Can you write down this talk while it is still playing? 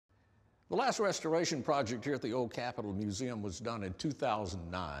The last restoration project here at the Old Capitol Museum was done in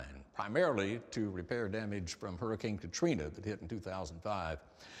 2009, primarily to repair damage from Hurricane Katrina that hit in 2005.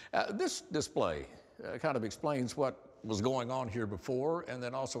 This display kind of explains what was going on here before, and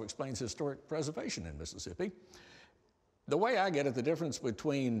then also explains historic preservation in Mississippi. The way I get it, the difference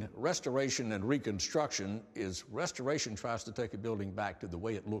between restoration and reconstruction is restoration tries to take a building back to the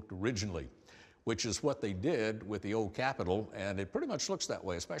way it looked originally, which is what they did with the Old Capitol, and it pretty much looks that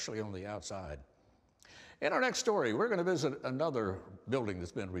way, especially on the outside. In our next story, we're going to visit another building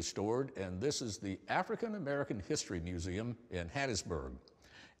that's been restored, and this is the African American History Museum in Hattiesburg.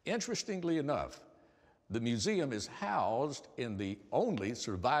 Interestingly enough, the museum is housed in the only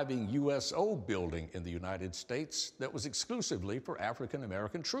surviving USO building in the United States that was exclusively for African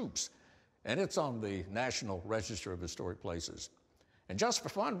American troops, and it's on the National Register of Historic Places. And just for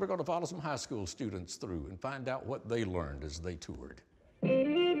fun, we're going to follow some high school students through and find out what they learned as they toured.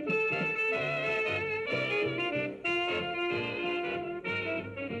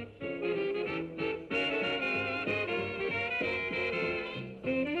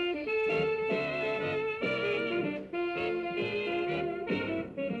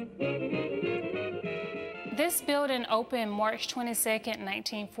 This building opened March 22nd,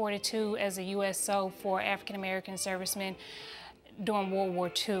 1942 as a USO for African American servicemen during World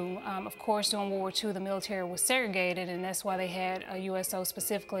War II. Of course, during World War II, the military was segregated, and that's why they had a USO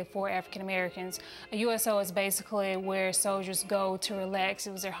specifically for African Americans. A USO is basically where soldiers go to relax.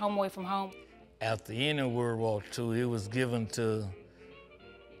 It was their home away from home. After the end of World War II, it was given to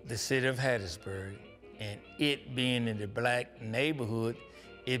the city of Hattiesburg, and it being in the black neighborhood,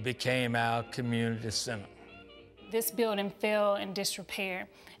 it became our community center. This building fell in disrepair,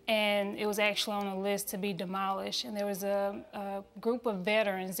 and it was actually on a list to be demolished. And there was a group of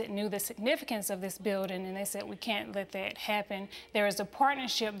veterans that knew the significance of this building, and they said, we can't let that happen. There was a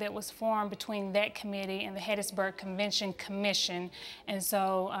partnership that was formed between that committee and the Hattiesburg Convention Commission, and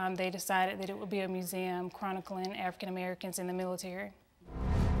so they decided that it would be a museum chronicling African Americans in the military.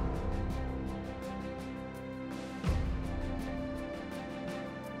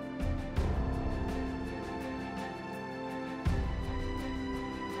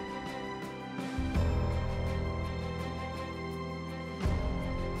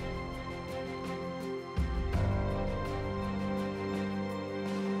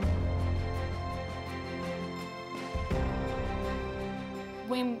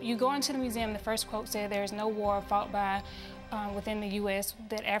 When you go into the museum, the first quote said, there is no war fought by within the U.S.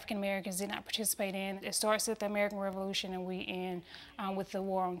 that African Americans did not participate in. It starts with the American Revolution and we end with the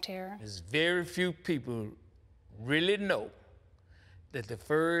War on Terror. There's very few people really know that the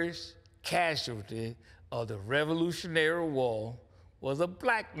first casualty of the Revolutionary War was a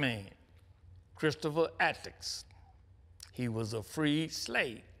black man, Christopher Attucks. He was a freed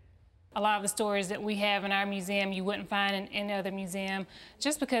slave. A lot of the stories that we have in our museum you wouldn't find in any other museum,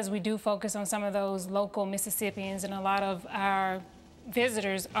 just because we do focus on some of those local Mississippians, and a lot of our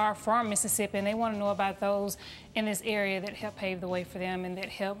visitors are from Mississippi, and they want to know about those in this area that helped pave the way for them and that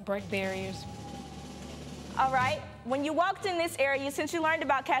helped break barriers. All right, when you walked in this area, since you learned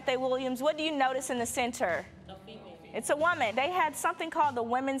about Cathay Williams, what do you notice in the center? A female. It's a woman. They had something called the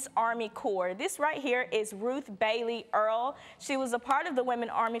Women's Army Corps. This right here is Ruth Bailey Earl. She was a part of the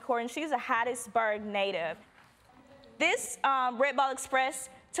Women's Army Corps, and she's a Hattiesburg native. This Red Ball Express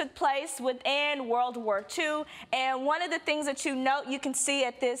took place within World War II, and one of the things that you can see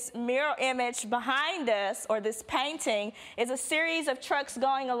at this mirror image behind us, or this painting, is a series of trucks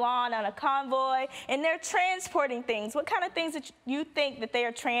going along on a convoy, and they're transporting things. What kind of things that you think that they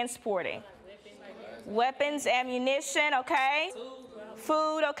are transporting? Weapons, ammunition, okay?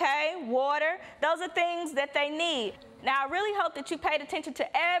 Food, okay? Water. Those are things that they need. Now, I really hope that you paid attention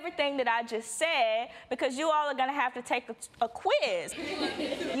to everything that I just said, because you all are going to have to take a quiz.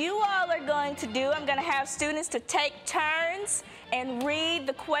 You all are going to I'm going to have students to take turns and read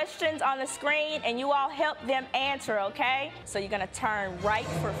the questions on the screen, and you all help them answer, okay? So you're going to turn right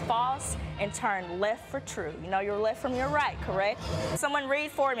for false and turn left for true. You know your left from your right, correct? Someone read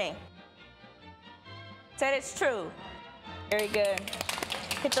for me. Said it's true. Very good.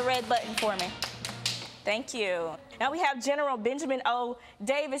 Hit the red button for me. Thank you. Now we have General Benjamin O.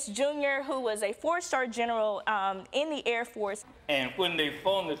 Davis, Jr., who was a 4-star general in the Air Force. And when they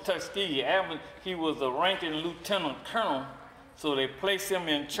formed the Tuskegee Airmen, he was a ranking lieutenant colonel, so they placed him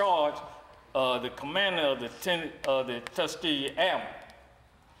in charge, the commander of the Tuskegee Airmen.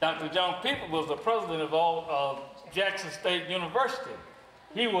 Dr. John People was the president of Jackson State University.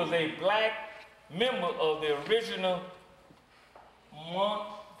 He was a black member of the original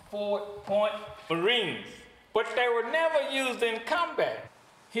Montfort Point Marines, but they were never used in combat.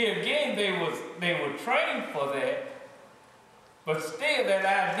 Here again, they were trained for that, but still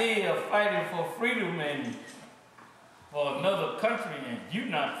that idea of fighting for freedom and for another country and you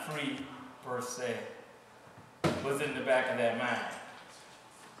not free per se was in the back of their mind.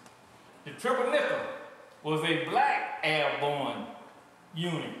 The Triple Nickel was a black airborne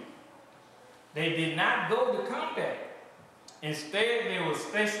unit. They did not go to combat. Instead, they were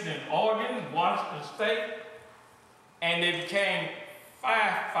stationed in Oregon, Washington State, and they became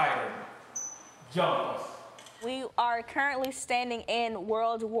firefighter jumpers. We are currently standing in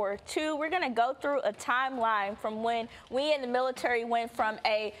World War II. We're going to go through a timeline from when we in the military went from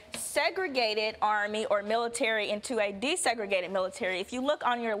a segregated army or military into a desegregated military. If you look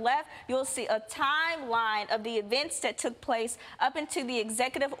on your left, you'll see a timeline of the events that took place up into the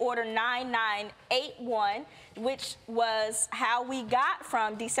Executive Order 9981, which was how we got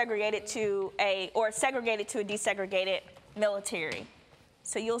from desegregated to segregated to a desegregated military.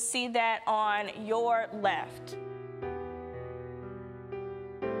 So you'll see that on your left.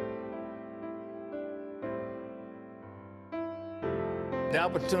 The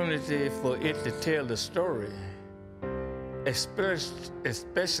opportunity for it to tell the story,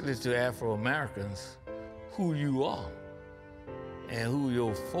 especially to Afro-Americans, who you are and who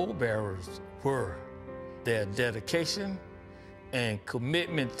your forebears were, their dedication and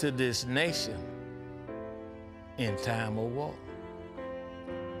commitment to this nation in time of war.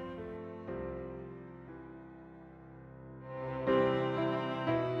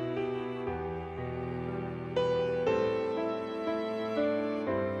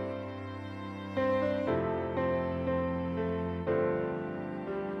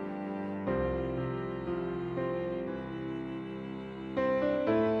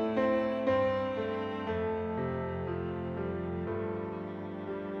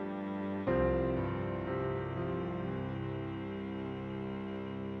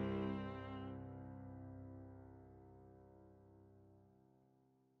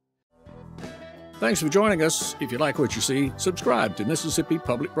 Thanks for joining us. If you like what you see, subscribe to Mississippi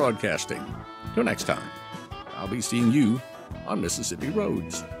Public Broadcasting. Till next time, I'll be seeing you on Mississippi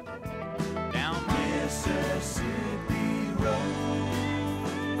Roads.